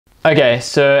Okay,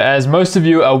 so as most of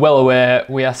you are well aware,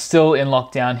 we are still in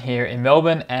lockdown here in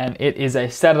Melbourne, and it is a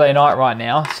Saturday night right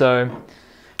now, so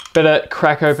better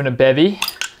crack open a bevy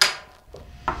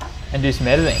and do some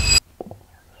editing.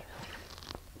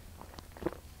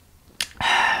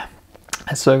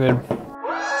 That's so good.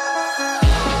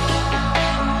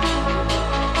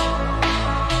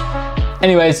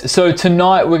 Anyways, so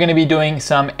tonight we're gonna be doing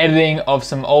some editing of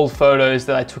some old photos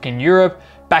that I took in Europe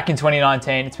back in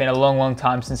 2019. It's been a long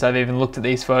time since I've even looked at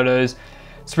these photos.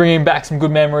 It's bringing back some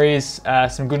good memories,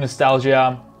 some good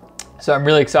nostalgia. So I'm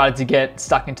really excited to get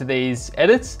stuck into these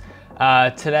edits.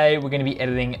 Today we're gonna be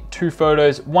editing 2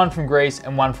 photos, one from Greece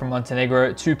and one from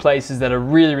Montenegro, 2 places that are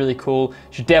really cool. You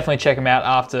should definitely check them out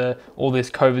after all this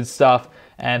COVID stuff,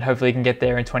 and hopefully you can get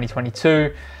there in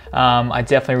 2022. I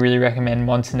definitely really recommend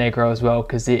Montenegro as well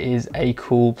because it is a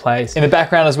cool place. In the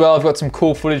background as well, I've got some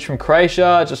cool footage from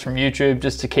Croatia, just from YouTube,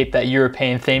 just to keep that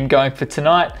European theme going for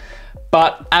tonight.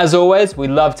 But as always, we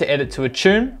love to edit to a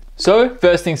tune. So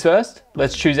first things first,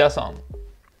 let's choose our song.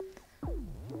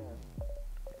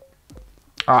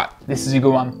 All right, this is a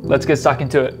good one. Let's get stuck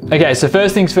into it. Okay, so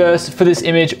first things first, for this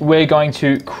image, we're going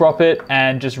to crop it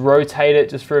and just rotate it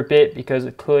just for a bit because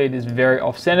clearly it is very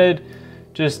off-centered.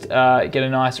 Just get a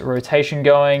nice rotation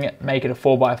going, make it a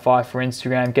 4x5 for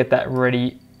Instagram, get that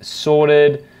ready,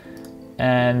 sorted,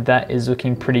 and that is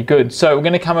looking pretty good. So we're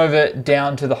gonna come over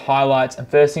down to the highlights, and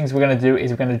first things we're gonna do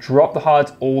is we're gonna drop the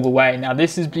highlights all the way. Now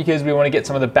this is because we wanna get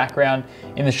some of the background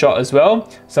in the shot as well.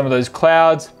 Some of those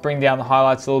clouds, bring down the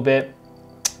highlights a little bit.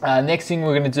 Next thing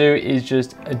we're gonna do is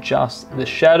just adjust the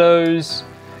shadows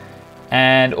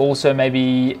and also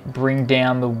maybe bring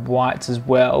down the whites as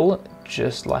well,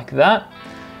 just like that.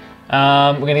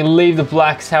 We're gonna leave the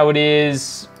blacks how it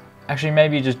is. Actually,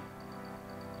 maybe just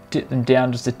dip them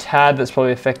down just a tad. That's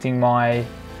probably affecting my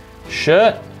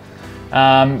shirt.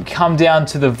 Come down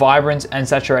to the vibrance and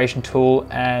saturation tool,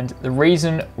 and the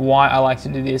reason why I like to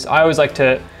do this, I always like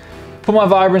to put my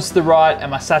vibrance to the right and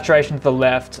my saturation to the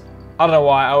left. I don't know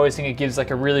why, I always think it gives like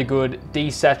a really good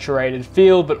desaturated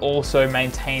feel, but also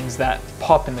maintains that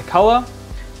pop in the color.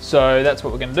 So that's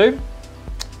what we're gonna do.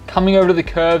 Coming over to the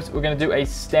curves, we're gonna do a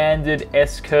standard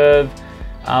S curve.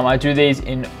 I do these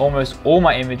in almost all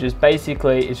my images.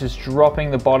 Basically, it's just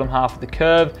dropping the bottom half of the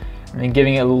curve and then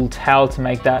giving it a little tail to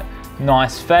make that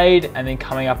nice fade, and then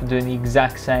coming up and doing the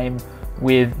exact same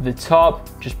with the top,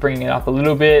 just bringing it up a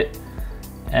little bit.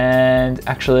 And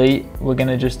actually, we're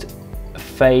gonna just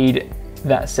fade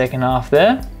that second half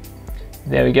there.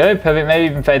 There we go, perfect. Maybe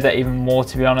even fade that even more,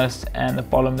 to be honest, and the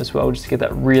bottom as well, just to get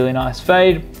that really nice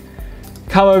fade.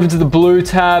 Come over to the blue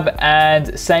tab,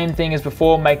 and same thing as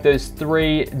before, make those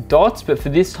 3 dots, but for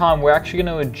this time, we're actually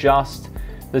gonna adjust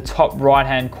the top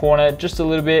right-hand corner just a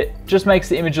little bit, just makes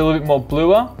the image a little bit more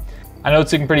bluer. I know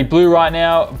it's looking pretty blue right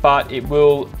now, but it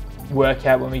will work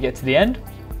out when we get to the end.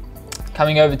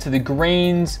 Coming over to the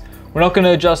greens, we're not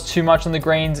gonna adjust too much on the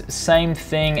greens, same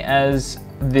thing as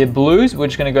the blues. We're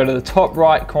just gonna go to the top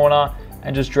right corner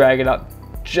and just drag it up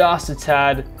just a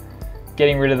tad,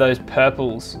 getting rid of those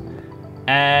purples.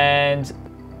 And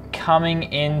coming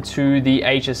into the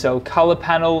HSL color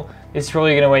panel, this is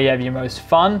probably gonna where you have your most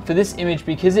fun. For this image,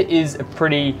 because it is a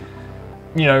pretty,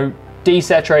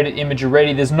 desaturated image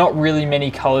already, there's not really many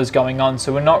colors going on,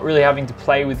 so we're not really having to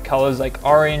play with colors like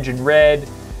orange and red.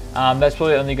 That's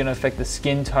probably only going to affect the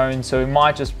skin tone, so we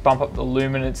might just bump up the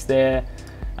luminance there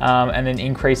and then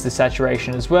increase the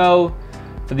saturation as well.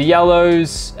 For the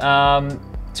yellows, to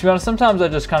be honest, sometimes I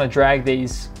just kind of drag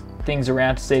these things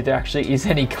around to see if there actually is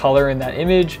any color in that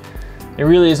image. There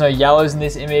really is no yellows in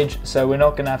this image, so we're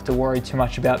not going to have to worry too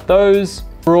much about those.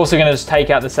 We're also going to just take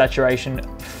out the saturation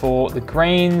for the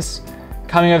greens.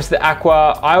 Coming over to the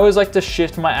aqua, I always like to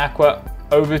shift my aqua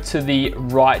over to the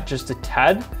right just a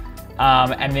tad.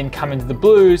 And then come into the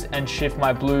blues and shift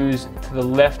my blues to the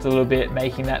left a little bit,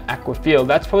 making that aqua feel.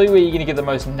 That's probably where you're gonna get the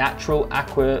most natural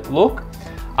aqua look.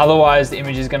 Otherwise, the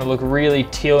image is gonna look really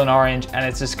teal and orange, and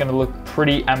it's just gonna look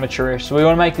pretty amateurish. So we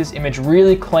wanna make this image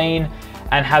really clean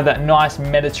and have that nice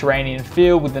Mediterranean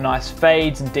feel with the nice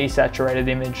fades and desaturated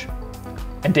image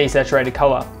and desaturated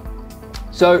color.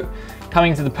 So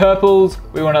coming to the purples,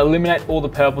 we wanna eliminate all the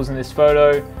purples in this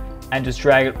photo and just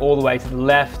drag it all the way to the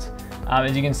left.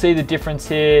 As you can see the difference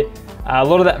here, a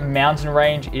lot of that mountain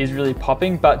range is really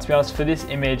popping, but to be honest, for this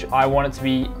image, I want it to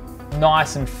be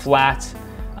nice and flat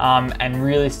and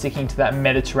really sticking to that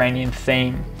Mediterranean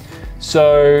theme.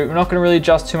 So we're not gonna really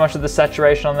adjust too much of the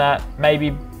saturation on that,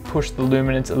 maybe push the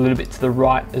luminance a little bit to the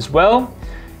right as well.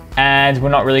 And we're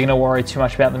not really gonna worry too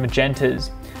much about the magentas.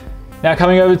 Now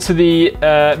coming over to the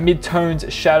mid-tones,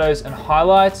 shadows and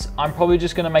highlights, I'm probably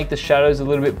just gonna make the shadows a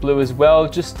little bit blue as well,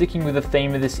 just sticking with the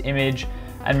theme of this image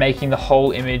and making the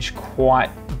whole image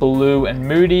quite blue and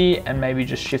moody, and maybe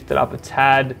just shift it up a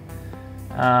tad,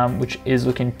 which is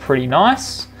looking pretty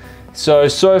nice.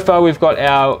 So far we've got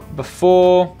our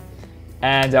before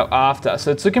and our after. So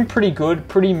it's looking pretty good,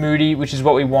 pretty moody, which is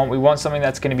what we want. We want something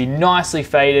that's gonna be nicely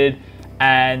faded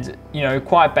and, you know,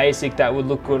 quite basic, that would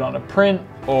look good on a print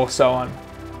or so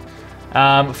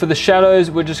on. For the shadows,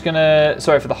 for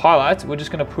the highlights, we're just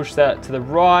gonna push that to the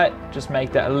right, just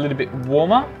make that a little bit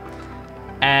warmer.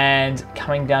 And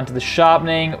coming down to the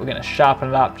sharpening, we're gonna sharpen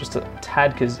it up just a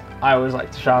tad, because I always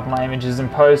like to sharpen my images in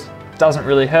post. Doesn't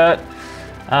really hurt.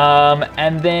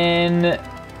 And then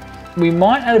we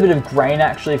might add a bit of grain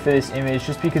actually for this image,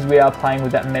 just because we are playing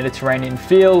with that Mediterranean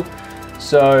feel.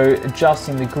 So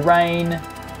adjusting the grain,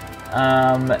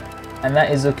 and that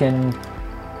is looking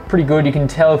pretty good. You can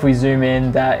tell if we zoom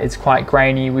in that it's quite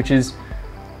grainy, which is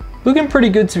looking pretty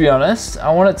good, to be honest.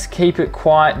 I want it to keep it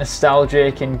quite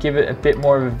nostalgic and give it a bit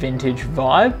more of a vintage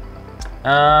vibe.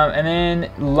 And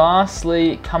then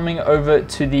lastly, coming over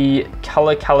to the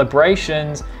color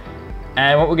calibrations,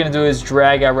 and what we're gonna do is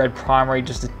drag our red primary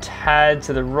just a tad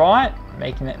to the right,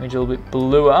 making that image a little bit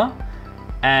bluer.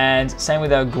 And same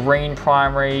with our green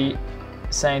primary,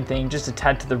 same thing, just a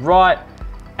tad to the right.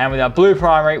 And with our blue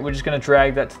primary, we're just gonna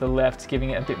drag that to the left,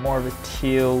 giving it a bit more of a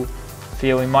teal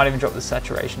feel. We might even drop the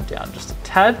saturation down just a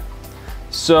tad.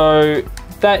 So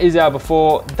that is our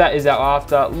before, that is our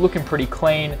after, looking pretty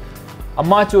clean. I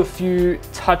might do a few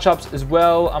touch-ups as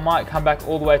well. I might come back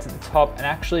all the way to the top and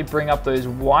actually bring up those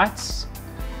whites.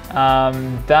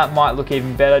 That might look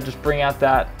even better. Just bring out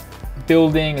that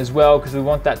building as well, because we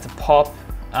want that to pop.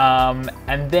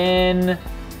 And then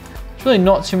there's really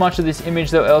not too much of this image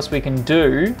though else we can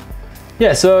do.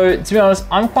 Yeah, so to be honest,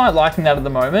 I'm quite liking that at the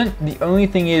moment. The only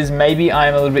thing is maybe I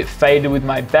am a little bit faded with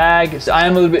my bag. So I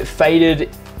am a little bit faded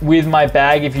with my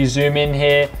bag if you zoom in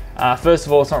here. First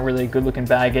of all, it's not really a good looking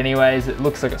bag anyways. It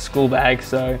looks like a school bag,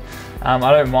 so I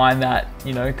don't mind that,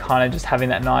 you know, kind of just having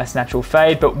that nice natural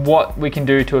fade. But what we can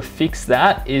do to fix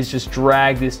that is just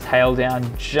drag this tail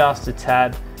down just a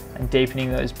tad and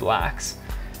deepening those blacks.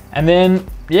 And then,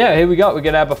 yeah, here we go. We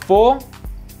get our before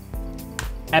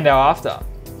and our after.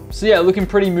 So yeah, looking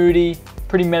pretty moody,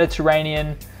 pretty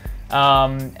Mediterranean.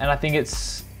 And I think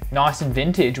it's nice and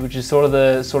vintage, which is sort of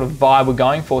the vibe we're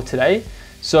going for today.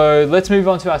 So let's move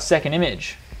on to our second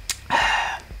image.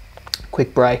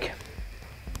 Quick break.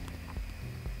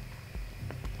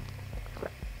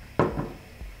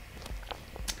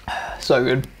 So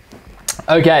good.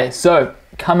 Okay, so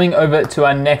coming over to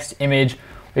our next image,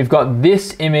 we've got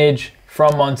this image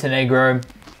from Montenegro.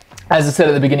 As I said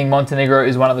at the beginning, Montenegro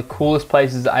is one of the coolest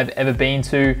places I've ever been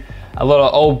to. A lot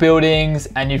of old buildings,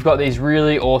 and you've got these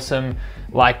really awesome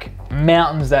like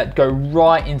mountains that go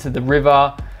right into the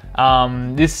river.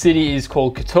 This city is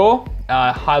called Kotor.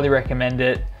 I highly recommend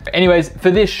it. Anyways, for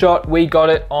this shot, we got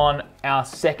it on our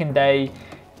second day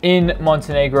in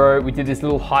Montenegro. We did this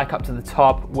little hike up to the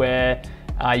top where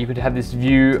you could have this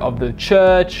view of the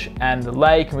church and the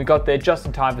lake, and we got there just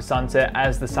in time for sunset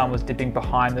as the sun was dipping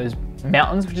behind those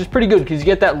mountains, which is pretty good because you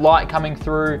get that light coming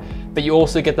through, but you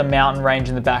also get the mountain range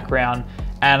in the background.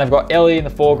 And I've got Ellie in the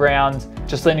foreground,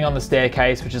 just leaning on the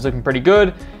staircase, which is looking pretty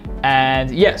good. And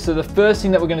yeah, so the first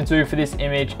thing that we're gonna do for this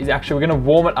image is actually we're gonna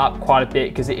warm it up quite a bit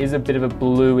because it is a bit of a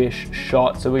bluish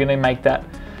shot. So we're gonna make that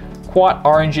quite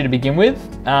orangey to begin with.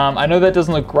 I know that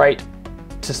doesn't look great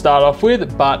to start off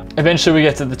with, but eventually we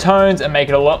get to the tones and make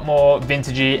it a lot more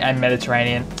vintagey and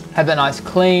Mediterranean. Have that nice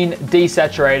clean,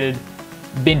 desaturated,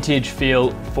 vintage feel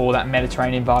for that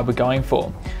Mediterranean vibe we're going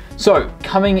for. So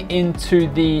coming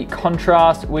into the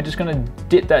contrast, we're just gonna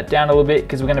dip that down a little bit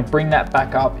because we're gonna bring that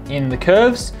back up in the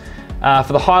curves.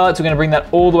 For the highlights, we're gonna bring that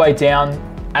all the way down.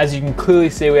 As you can clearly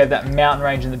see, we have that mountain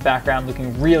range in the background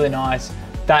looking really nice.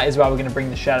 That is why we're gonna bring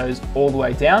the shadows all the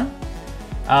way down.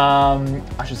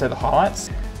 I should say the highlights.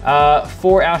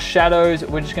 For our shadows,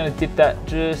 we're just gonna dip that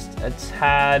just a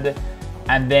tad.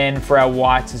 And then for our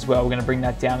whites as well, we're gonna bring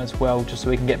that down as well, just so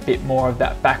we can get a bit more of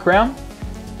that background.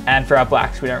 And for our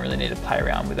blacks, we don't really need to play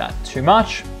around with that too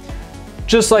much.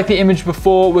 Just like the image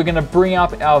before, we're gonna bring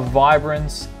up our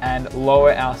vibrance and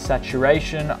lower our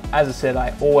saturation. As I said,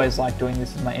 I always like doing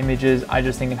this in my images. I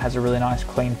just think it has a really nice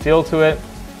clean feel to it.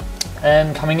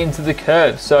 And coming into the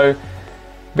curve. So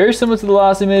very similar to the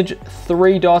last image,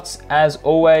 3 dots as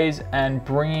always, and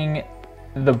bringing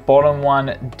the bottom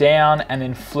one down and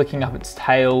then flicking up its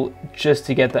tail just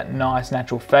to get that nice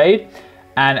natural fade.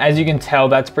 And as you can tell,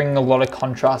 that's bringing a lot of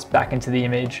contrast back into the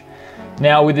image.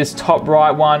 Now with this top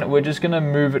right one, we're just gonna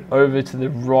move it over to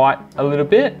the right a little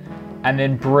bit and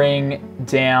then bring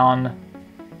down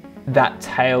that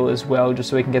tail as well,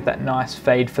 just so we can get that nice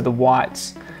fade for the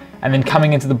whites. And then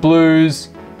coming into the blues,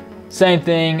 same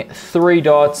thing, 3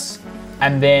 dots,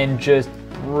 and then just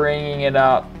bringing it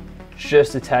up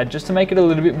just a tad, just to make it a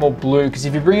little bit more blue, because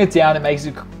if you bring it down, it makes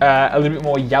it a little bit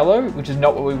more yellow, which is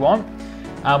not what we want.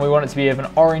 We want it to be of an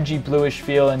orangey bluish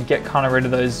feel and get kind of rid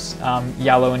of those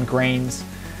yellow and greens.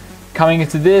 Coming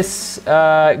into this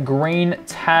green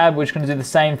tab, we're just gonna do the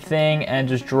same thing and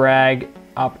just drag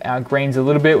up our greens a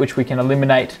little bit, which we can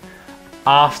eliminate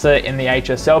after in the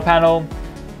HSL panel.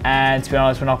 And to be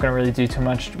honest, we're not gonna really do too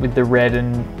much with the red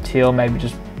and teal, maybe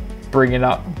just bring it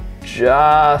up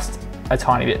just a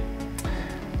tiny bit.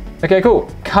 Okay, cool.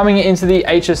 Coming into the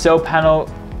HSL panel,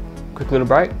 quick little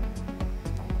break.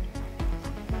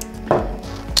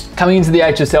 Coming into the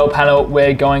HSL panel,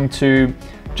 we're going to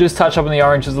just touch up on the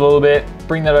oranges a little bit,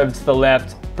 bring that over to the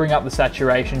left, bring up the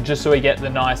saturation, just so we get the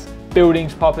nice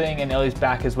buildings popping, and Ellie's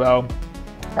back as well.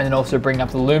 And then also bring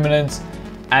up the luminance.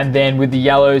 And then with the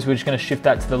yellows, we're just gonna shift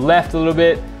that to the left a little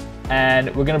bit,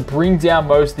 and we're gonna bring down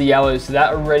most of the yellows, so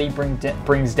that already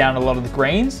brings down a lot of the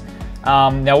greens.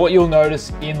 Now what you'll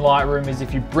notice in Lightroom is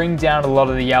if you bring down a lot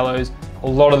of the yellows, a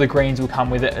lot of the greens will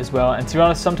come with it as well. And to be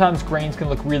honest, sometimes greens can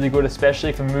look really good,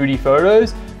 especially for moody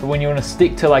photos, but when you wanna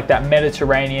stick to like that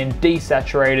Mediterranean,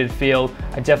 desaturated feel,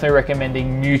 I definitely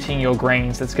recommending muting your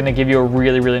greens. That's gonna give you a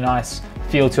really, really nice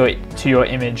feel to your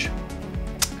image.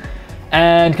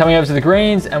 And coming over to the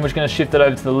greens, and we're just gonna shift it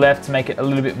over to the left to make it a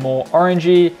little bit more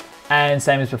orangey. And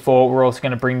same as before, we're also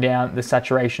gonna bring down the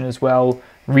saturation as well,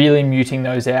 really muting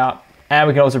those out. And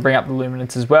we can also bring up the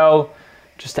luminance as well,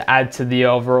 just to add to the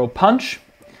overall punch.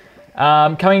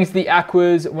 Coming into the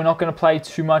aquas, we're not gonna play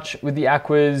too much with the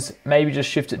aquas, maybe just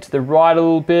shift it to the right a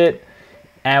little bit,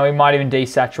 and we might even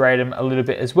desaturate them a little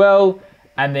bit as well.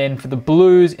 And then for the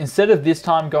blues, instead of this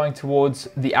time going towards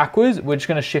the aquas, we're just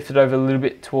gonna shift it over a little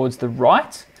bit towards the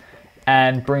right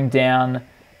and bring down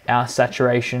our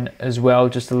saturation as well,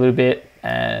 just a little bit,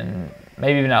 and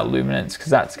maybe even our luminance, because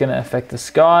that's gonna affect the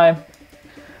sky.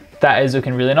 That is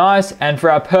looking really nice. And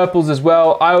for our purples as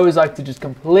well, I always like to just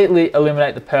completely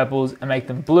eliminate the purples and make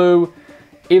them blue.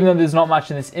 Even though there's not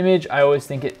much in this image, I always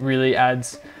think it really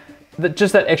adds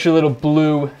just that extra little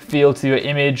blue feel to your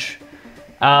image.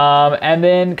 And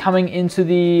then coming into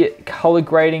the color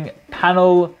grading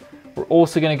panel, we're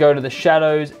also gonna go to the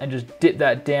shadows and just dip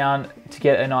that down to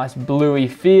get a nice bluey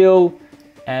feel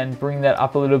and bring that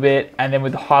up a little bit. And then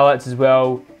with the highlights as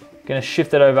well, gonna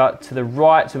shift it over to the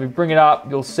right. So if we bring it up,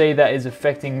 you'll see that is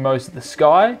affecting most of the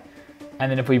sky. And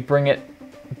then if we bring it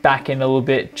back in a little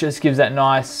bit, just gives that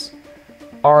nice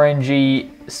orangey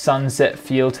sunset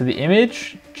feel to the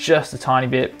image, just a tiny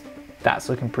bit. That's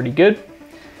looking pretty good.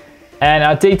 And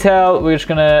our detail, we're just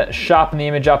gonna sharpen the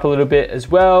image up a little bit as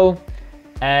well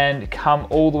and come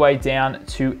all the way down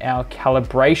to our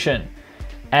calibration.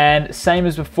 And same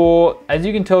as before, as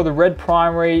you can tell, the red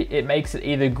primary, it makes it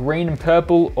either green and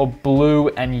purple or blue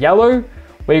and yellow.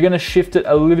 We're gonna shift it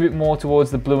a little bit more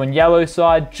towards the blue and yellow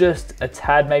side, just a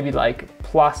tad, maybe like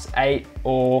 +8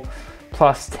 or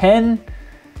 +10.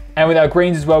 And with our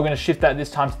greens as well, we're gonna shift that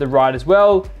this time to the right as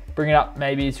well. Bring it up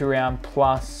maybe to around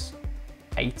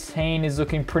 +18 is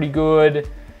looking pretty good.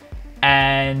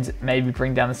 And maybe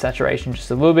bring down the saturation just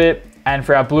a little bit. And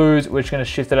for our blues, we're just gonna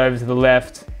shift it over to the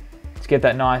left to get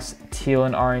that nice teal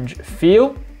and orange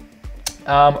feel.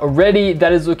 Already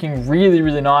that is looking really,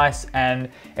 really nice, and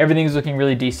everything is looking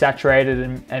really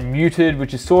desaturated and muted,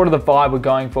 which is sort of the vibe we're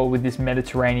going for with this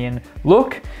Mediterranean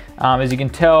look. As you can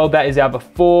tell, that is our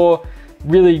before,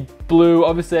 really blue.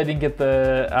 Obviously I didn't get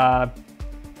the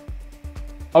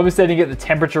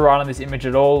temperature right on this image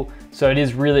at all, so it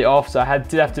is really off, so I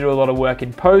did have to do a lot of work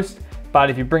in post. But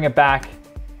if you bring it back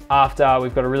after,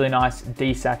 we've got a really nice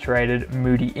desaturated,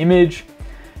 moody image.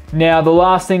 Now, the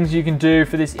last things you can do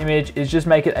for this image is just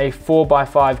make it a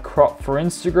 4:5 crop for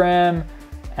Instagram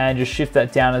and just shift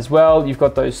that down as well. You've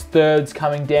got those thirds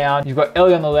coming down. You've got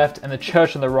Ellie on the left and the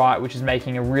church on the right, which is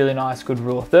making a really nice, good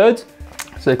rule of thirds.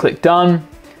 So click done.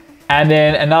 And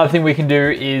then another thing we can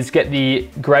do is get the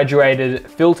graduated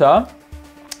filter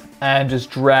and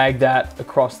just drag that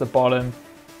across the bottom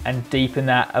and deepen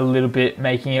that a little bit,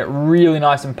 making it really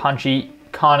nice and punchy,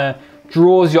 kind of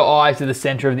draws your eye to the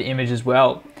center of the image as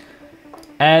well.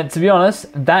 And to be honest,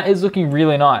 that is looking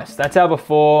really nice. That's our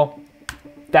before,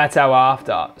 that's our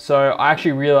after. So I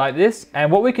actually really like this.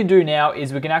 And what we can do now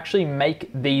is we can actually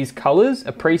make these colors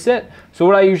a preset. So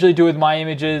what I usually do with my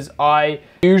images, I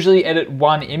usually edit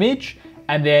one image,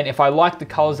 and then if I like the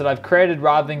colors that I've created,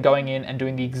 rather than going in and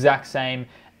doing the exact same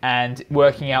and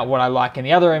working out what I like in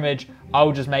the other image,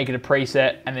 I'll just make it a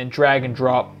preset and then drag and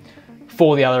drop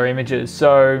for the other images.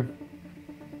 So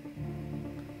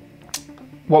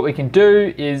what we can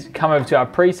do is come over to our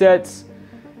presets,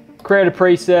 create a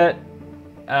preset.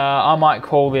 I might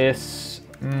call this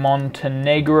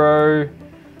Montenegro.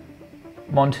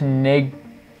 I don't even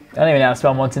know how to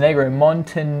spell Montenegro.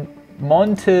 Montenegro.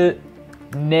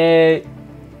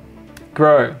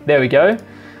 There we go.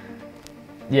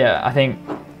 Yeah, I think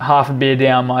half a beer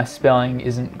down, my spelling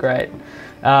isn't great.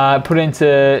 Put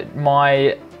into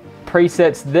my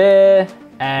presets there,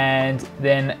 and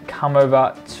then come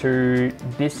over to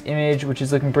this image, which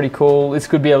is looking pretty cool. This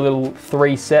could be a little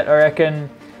 3 set, I reckon.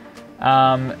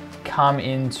 Come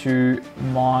into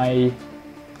my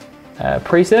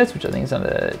presets, which I think is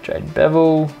under JAYDEN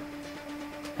BEVILLE,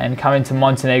 and come into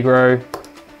Montenegro,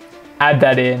 add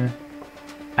that in,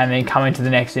 and then come into the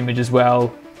next image as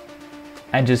well,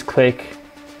 and just click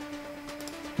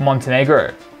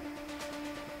Montenegro.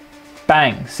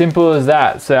 Bang, simple as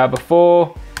that. So our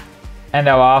before and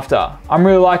our after. I'm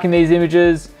really liking these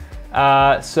images.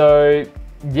 So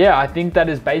yeah, I think that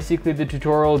is basically the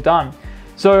tutorial done.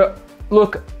 So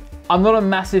look, I'm not a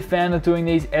massive fan of doing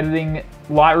these editing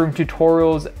Lightroom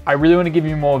tutorials. I really want to give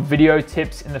you more video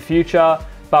tips in the future,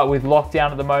 but with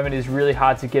lockdown at the moment, it's really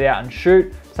hard to get out and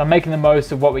shoot. So I'm making the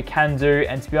most of what we can do.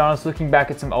 And to be honest, looking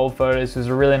back at some old photos was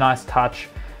a really nice touch,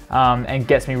 and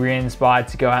gets me re-inspired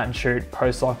to go out and shoot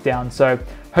post-lockdown. So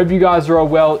hope you guys are all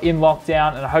well in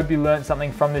lockdown, and I hope you learned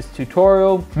something from this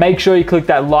tutorial. Make sure you click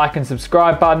that like and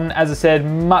subscribe button. As I said,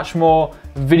 much more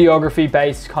videography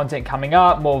based content coming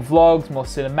up, more vlogs, more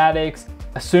cinematics.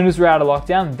 As soon as we're out of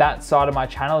lockdown, that side of my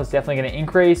channel is definitely going to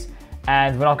increase,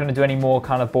 and we're not going to do any more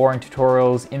kind of boring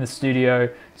tutorials in the studio.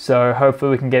 So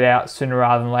hopefully we can get out sooner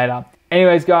rather than later.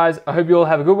 Anyways guys, I hope you all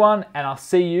have a good one, and I'll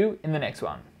see you in the next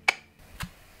one.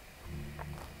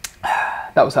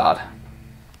 That was hard.